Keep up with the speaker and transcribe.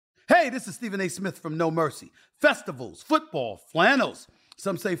Hey, this is Stephen A. Smith from No Mercy. Festivals, football, flannels.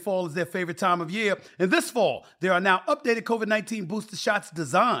 Some say fall is their favorite time of year. And this fall, there are now updated COVID-19 booster shots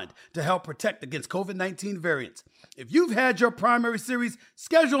designed to help protect against COVID-19 variants. If you've had your primary series,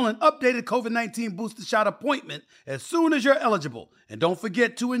 schedule an updated COVID-19 booster shot appointment as soon as you're eligible. And don't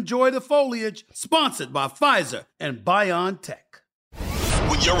forget to enjoy the foliage. Sponsored by Pfizer and BioNTech.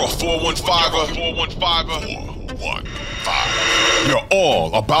 When you're a 415er, you're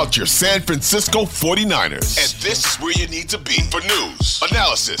all about your San Francisco 49ers. And this is where you need to be for news,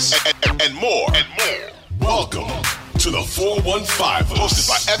 analysis, and more. Welcome to the 415ers, hosted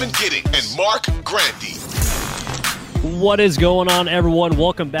by Evan Gidding and Mark Grandy. What is going on, everyone?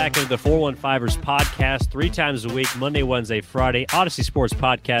 Welcome back into the 415ers podcast, 3 times a week, Monday, Wednesday, Friday, Odyssey Sports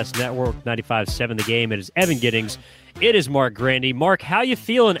Podcast Network, 95.7 The Game. It is Evan Giddings. It is Mark Grandy. Mark, how you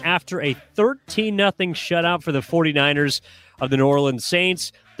feeling after a 13-0 shutout for the 49ers of the New Orleans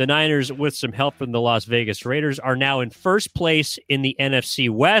Saints? The Niners, with some help from the Las Vegas Raiders, are now in first place in the NFC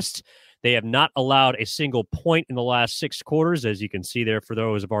West. They have not allowed a single point in the last 6 quarters, as you can see there for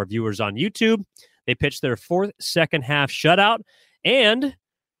those of our viewers on YouTube. They pitched their 4th second-half shutout, and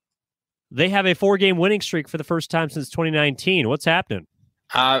they have a 4-game winning streak for the first time since 2019. What's happening?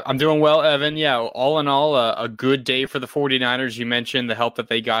 I'm doing well, Evan. Yeah, all in all, a good day for the 49ers. You mentioned the help that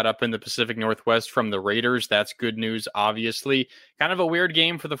they got up in the Pacific Northwest from the Raiders. That's good news, obviously. Kind of a weird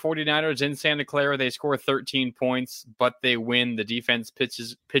game for the 49ers in Santa Clara. They score 13 points, but they win. The defense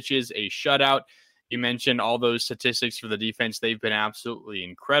pitches a shutout. You mentioned all those statistics for the defense. They've been absolutely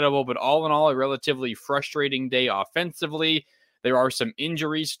incredible, but all in all, a relatively frustrating day offensively. There are some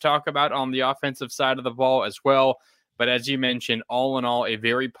injuries to talk about on the offensive side of the ball as well. But as you mentioned, all in all, a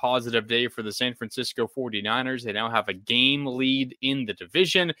very positive day for the San Francisco 49ers. They now have a game lead in the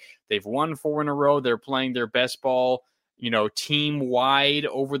division. They've won 4 in a row. They're playing their best ball, team-wide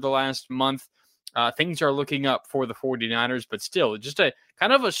over the last month. Things are looking up for the 49ers, but still, just a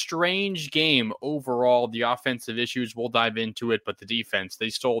kind of a strange game overall. The offensive issues, we'll dive into it, but the defense, they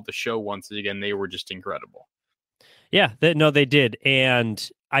stole the show once again. They were just incredible. Yeah, they did. And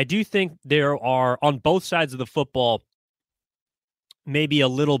I do think there are, on both sides of the football, maybe a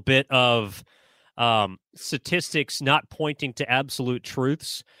little bit of statistics not pointing to absolute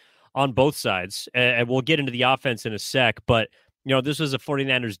truths on both sides. And we'll get into the offense in a sec. But, this was a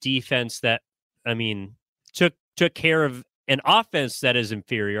 49ers defense that, took care of an offense that is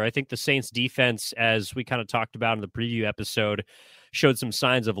inferior. I think the Saints defense, as we kind of talked about in the preview episode, showed some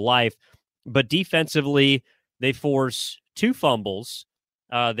signs of life. But defensively, they force 2 fumbles.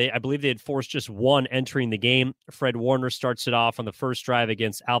 I believe they had forced just 1 entering the game. Fred Warner starts it off on the first drive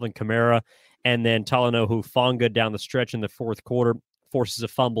against Alvin Kamara, and then Talanoa Hufanga down the stretch in the 4th quarter forces a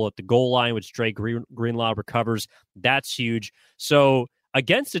fumble at the goal line, which Dre Greenlaw recovers. That's huge. So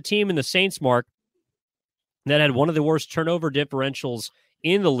against a team in the Saints, Mark, that had one of the worst turnover differentials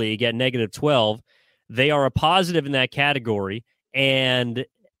in the league at -12, they are a positive in that category, and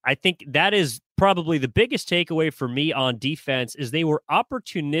I think that is probably the biggest takeaway for me on defense is they were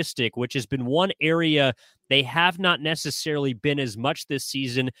opportunistic, which has been one area they have not necessarily been as much this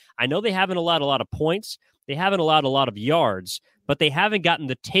season. I know they haven't allowed a lot of points. They haven't allowed a lot of yards, but they haven't gotten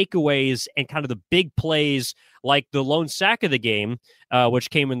the takeaways and kind of the big plays like the lone sack of the game, which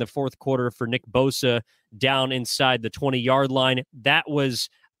came in the 4th quarter for Nick Bosa down inside the 20-yard line. That was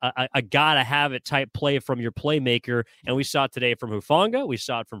a gotta-have-it type play from your playmaker, and we saw it today from Hufanga. We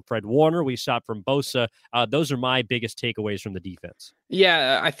saw it from Fred Warner. We saw it from Bosa. Those are my biggest takeaways from the defense.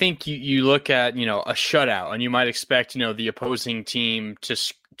 Yeah, I think you look at, a shutout, and you might expect, the opposing team to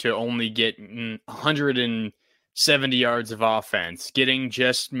only get 170 yards of offense, getting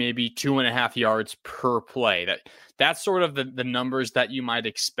just maybe 2.5 yards per play. That's sort of the numbers that you might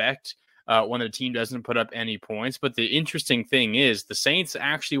expect when a team doesn't put up any points. But the interesting thing is the Saints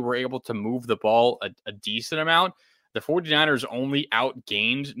actually were able to move the ball a decent amount. The 49ers only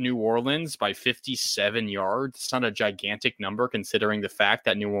outgained New Orleans by 57 yards. It's not a gigantic number considering the fact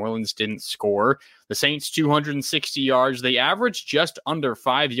that New Orleans didn't score. The Saints 260 yards. They averaged just under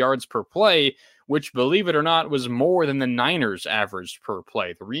 5 yards per play, which, believe it or not, was more than the Niners averaged per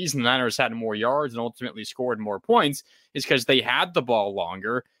play. The reason the Niners had more yards and ultimately scored more points is because they had the ball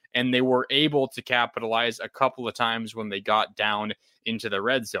longer, and they were able to capitalize a couple of times when they got down into the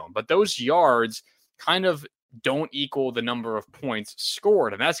red zone. But those yards kind of don't equal the number of points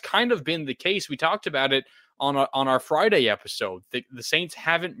scored. And that's kind of been the case. We talked about it on our Friday episode. The Saints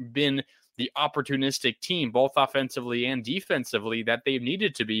haven't been the opportunistic team, both offensively and defensively, that they've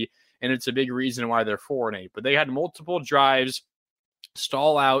needed to be. And it's a big reason why they're 4-8. But they had multiple drives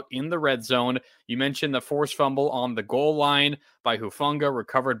stall out in the red zone. You mentioned the forced fumble on the goal line by Hufanga,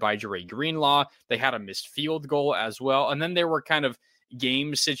 recovered by Dre Greenlaw. They had a missed field goal as well. And then there were kind of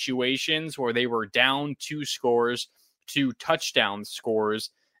game situations where they were down 2 scores, 2 touchdown scores.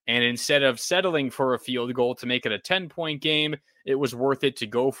 And instead of settling for a field goal to make it a 10-point game, it was worth it to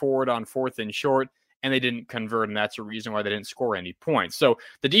go for it on 4th and short. And they didn't convert. And that's a reason why they didn't score any points. So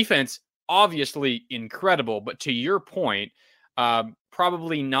the defense, obviously incredible. But to your point,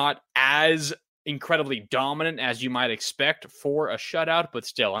 probably not as incredibly dominant as you might expect for a shutout, but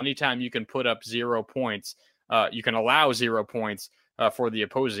still, anytime you can put up 0 points, you can allow 0 points for the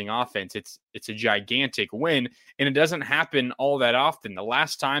opposing offense. It's a gigantic win, and it doesn't happen all that often. The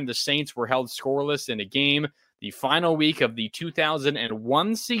last time the Saints were held scoreless in a game, the final week of the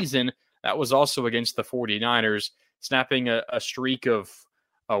 2001 season, that was also against the 49ers, snapping a streak of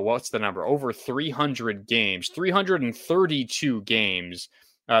what's the number? Over 300 games, 332 games,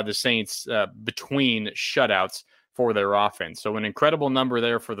 the Saints between shutouts for their offense. So an incredible number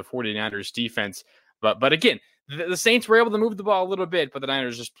there for the 49ers defense. But again, the Saints were able to move the ball a little bit, but the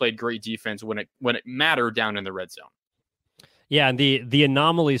Niners just played great defense when it mattered down in the red zone. Yeah, and the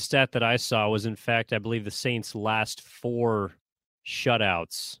anomaly stat that I saw was, in fact, I believe the Saints' last 4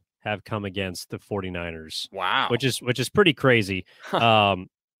 shutouts have come against the 49ers. Wow. Which is pretty crazy.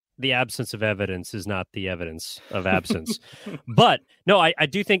 The absence of evidence is not the evidence of absence. But no, I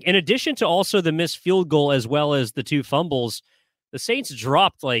do think, in addition to also the missed field goal as well as the 2 fumbles, the Saints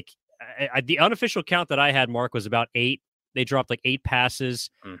dropped the unofficial count that I had, Mark, was about 8. They dropped 8 passes.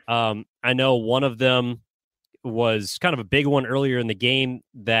 I know one of them was kind of a big one earlier in the game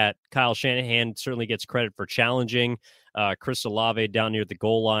that Kyle Shanahan certainly gets credit for challenging. Chris Olave down near the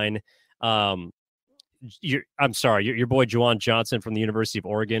goal line. I'm sorry, your boy Juwan Johnson from the University of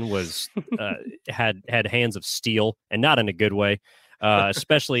Oregon was had hands of steel, and not in a good way,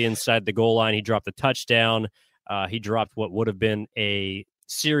 especially inside the goal line. He dropped a touchdown. He dropped what would have been a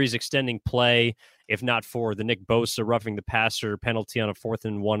series extending play, if not for the Nick Bosa roughing the passer penalty on a 4th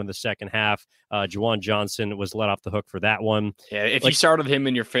and 1 in the second half. Juwan Johnson was let off the hook for that one. Yeah, if you started him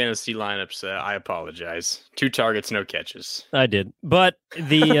in your fantasy lineups, I apologize. 2 targets, no catches. I did, but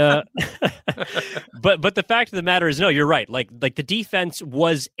the but the fact of the matter is, no, you're right. Like the defense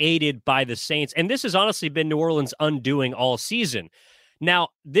was aided by the Saints, and this has honestly been New Orleans' undoing all season. Now,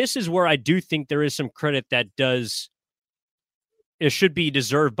 this is where I do think there is some credit that it should be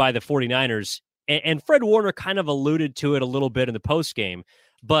deserved by the 49ers. And Fred Warner kind of alluded to it a little bit in the postgame,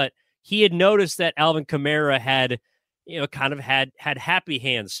 but he had noticed that Alvin Kamara had, kind of had happy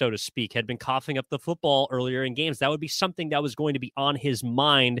hands, so to speak, had been coughing up the football earlier in games. That would be something that was going to be on his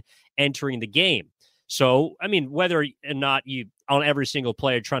mind entering the game. So, I mean, whether or not you on every single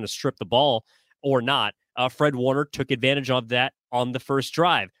player trying to strip the ball or not, Fred Warner took advantage of that on the first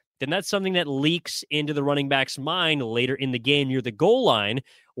drive. Then that's something that leaks into the running back's mind later in the game near the goal line,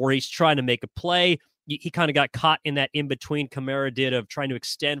 where he's trying to make a play. He kind of got caught in that in-between Kamara did of trying to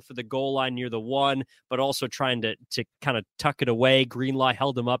extend for the goal line near the 1, but also trying to kind of tuck it away. Greenlaw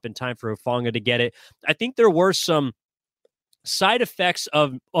held him up in time for Hufanga to get it. I think there were some side effects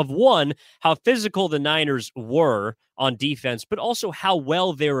of one, how physical the Niners were on defense, but also how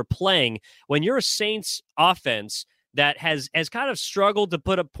well they were playing. When you're a Saints offense that has kind of struggled to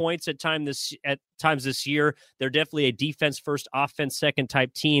put up points at times this year, they're definitely a defense first, offense second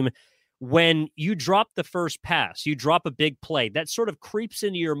type team. When you drop the first pass, you drop a big play, that sort of creeps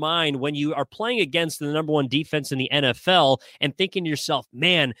into your mind when you are playing against the number 1 defense in the NFL and thinking to yourself,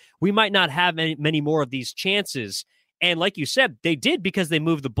 man, we might not have many more of these chances. And like you said, they did, because they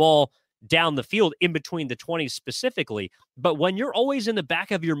moved the ball down the field in between the 20s specifically. But when you're always in the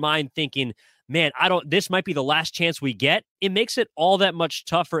back of your mind thinking, man, this might be the last chance we get, it makes it all that much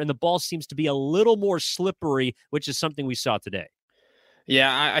tougher. And the ball seems to be a little more slippery, which is something we saw today.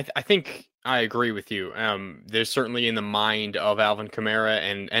 Yeah, I think I agree with you. There's certainly in the mind of Alvin Kamara,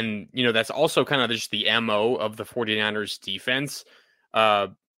 and that's also kind of just the MO of the 49ers defense.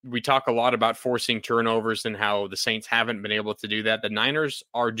 We talk a lot about forcing turnovers and how the Saints haven't been able to do that. The Niners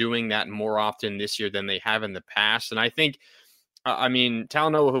are doing that more often this year than they have in the past. And I think,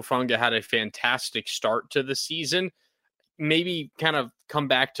 Talanoa Hufanga had a fantastic start to the season. Maybe kind of come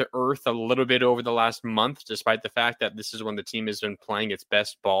back to earth a little bit over the last month, despite the fact that this is when the team has been playing its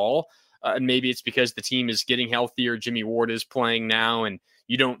best ball. And maybe it's because the team is getting healthier. Jimmy Ward is playing now, and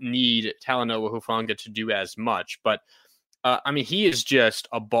you don't need Talanoa Hufanga to do as much. But he is just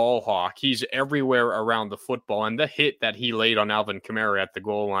a ball hawk. He's everywhere around the football. And the hit that he laid on Alvin Kamara at the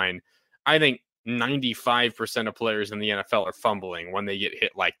goal line, I think 95% of players in the NFL are fumbling when they get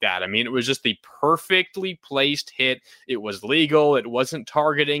hit like that. I mean, it was just the perfectly placed hit. It was legal. It wasn't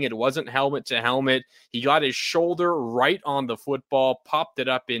targeting. It wasn't helmet to helmet. He got his shoulder right on the football, popped it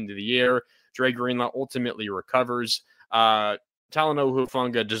up into the air. Dre Greenlaw ultimately recovers. Talanoa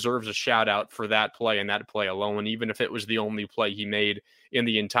Hufanga deserves a shout out for that play and that play alone, even if it was the only play he made in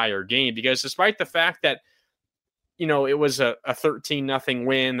the entire game, because despite the fact that it was a 13-0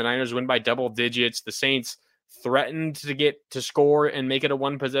 win. The Niners win by double digits. The Saints threatened to get to score and make it a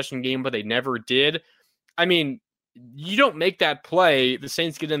one-possession game, but they never did. I mean, you don't make that play. The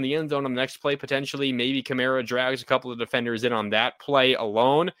Saints get in the end zone on the next play, potentially. Maybe Kamara drags a couple of defenders in on that play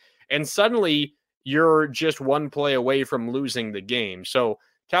alone, and suddenly you're just one play away from losing the game. So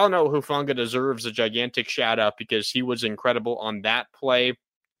Talanoa Hufanga deserves a gigantic shout-out because he was incredible on that play.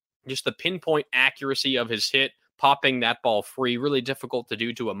 Just the pinpoint accuracy of his hit, popping that ball free, really difficult to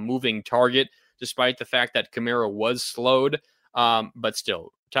do to a moving target, despite the fact that Kamara was slowed. But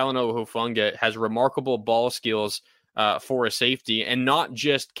still, Talanoa Hufanga has remarkable ball skills for a safety, and not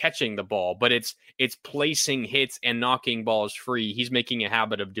just catching the ball, but it's placing hits and knocking balls free. He's making a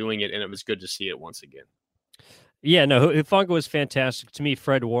habit of doing it, and it was good to see it once again. Yeah, no, Hufanga was fantastic. To me,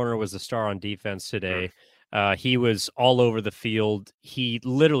 Fred Warner was the star on defense today. He was all over the field. He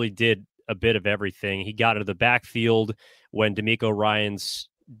literally did a bit of everything. He got into the backfield when D'Amico Ryans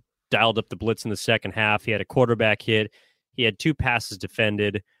dialed up the blitz in the second half. He had a quarterback hit. He had 2 passes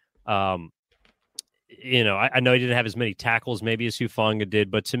defended. I know he didn't have as many tackles maybe as Hufanga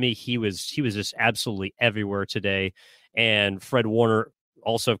did, but to me, he was just absolutely everywhere today. And Fred Warner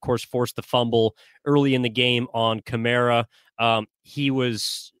also, of course, forced the fumble early in the game on Kamara.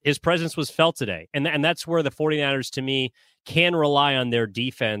 His presence was felt today. And that's where the 49ers, to me, can rely on their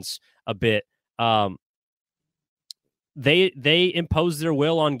defense a bit. They impose their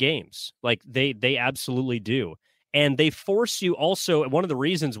will on games. Like they absolutely do. And they force you also. One of the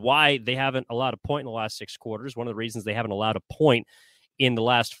reasons why they haven't allowed a point in the last 6 quarters, one of the reasons they haven't allowed a point in the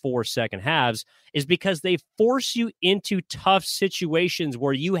last 4 second halves, is because they force you into tough situations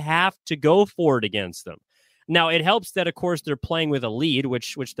where you have to go for it against them. Now, it helps that, of course, they're playing with a lead,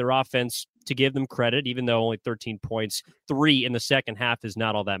 which their offense, to give them credit, even though only 13 points, 3 in the second half is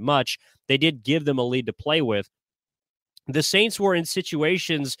not all that much, they did give them a lead to play with. The Saints were in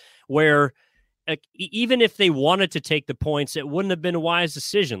situations where even if they wanted to take the points, it wouldn't have been a wise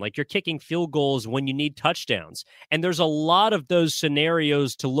decision. Like, you're kicking field goals when you need touchdowns. And there's a lot of those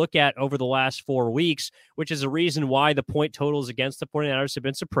scenarios to look at over the last 4 weeks, which is a reason why the point totals against the 49ers have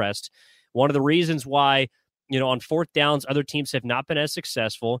been suppressed. One of the reasons why, on 4th downs, other teams have not been as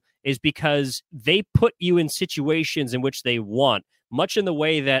successful is because they put you in situations in which they want, much in the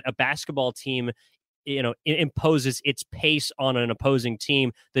way that a basketball team imposes its pace on an opposing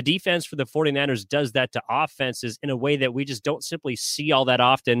team. The defense for the 49ers does that to offenses in a way that we just don't simply see all that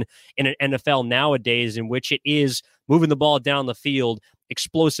often in an NFL nowadays, in which it is moving the ball down the field,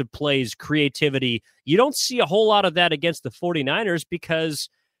 explosive plays, creativity. You don't see a whole lot of that against the 49ers because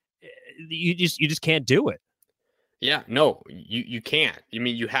you just can't do it. Yeah, no, you can't. I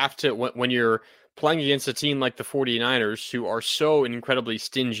mean, you have to, when you're playing against a team like the 49ers, who are so incredibly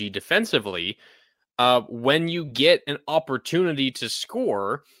stingy defensively, when you get an opportunity to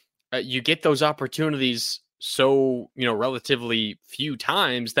score, you get those opportunities so, relatively few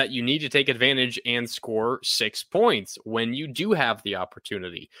times that you need to take advantage and score 6 points when you do have the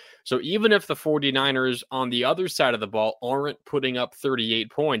opportunity. So even if the 49ers on the other side of the ball aren't putting up 38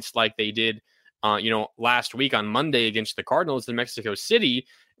 points like they did last week on Monday against the Cardinals in Mexico City,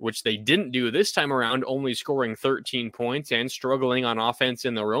 which they didn't do this time around, only scoring 13 points and struggling on offense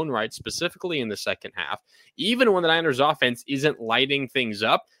in their own right, specifically in the second half. Even when the Niners offense isn't lighting things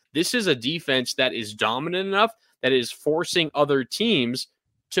up, this is a defense that is dominant enough that is forcing other teams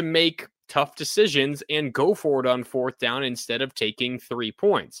to make tough decisions and go for it on 4th down instead of taking 3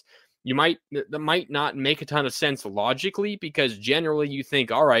 points. That might not make a ton of sense logically, because generally you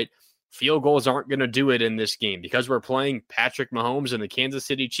think, all right, field goals aren't going to do it in this game because we're playing Patrick Mahomes and the Kansas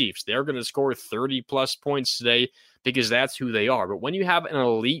City Chiefs. They're going to score 30-plus points today because that's who they are. But when you have an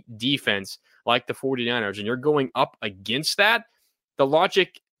elite defense like the 49ers and you're going up against that, the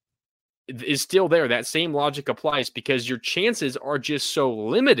logic is still there. That same logic applies because your chances are just so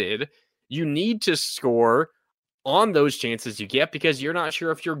limited. You need to score on those chances you get because you're not sure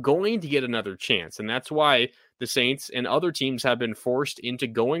if you're going to get another chance. And that's why the Saints and other teams have been forced into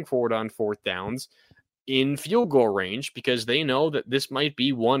going forward on 4th downs in field goal range because they know that this might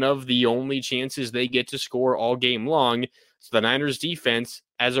be one of the only chances they get to score all game long. So the Niners defense,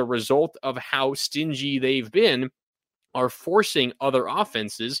 as a result of how stingy they've been, are forcing other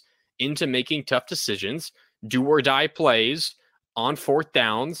offenses into making tough decisions, do or die plays on fourth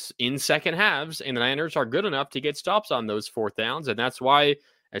downs in second halves, and the Niners are good enough to get stops on those fourth downs. And that's why,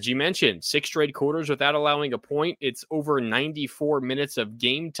 as you mentioned, 6 straight quarters without allowing a point. It's over 94 minutes of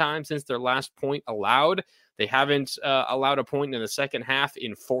game time since their last point allowed. They haven't allowed a point in the second half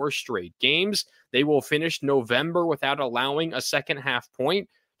in 4 straight games. They will finish November without allowing a second half point.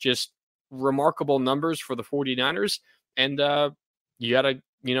 Just remarkable numbers for the 49ers. And you got to,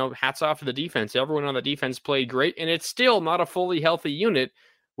 hats off to the defense. Everyone on the defense played great, and it's still not a fully healthy unit,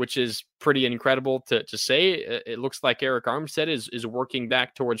 which is pretty incredible to say. It looks like Eric Armstead is working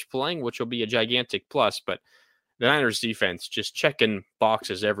back towards playing, which will be a gigantic plus. But the Niners defense just checking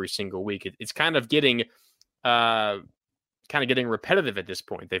boxes every single week. It's kind of getting repetitive at this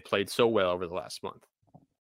point. They've played so well over the last month.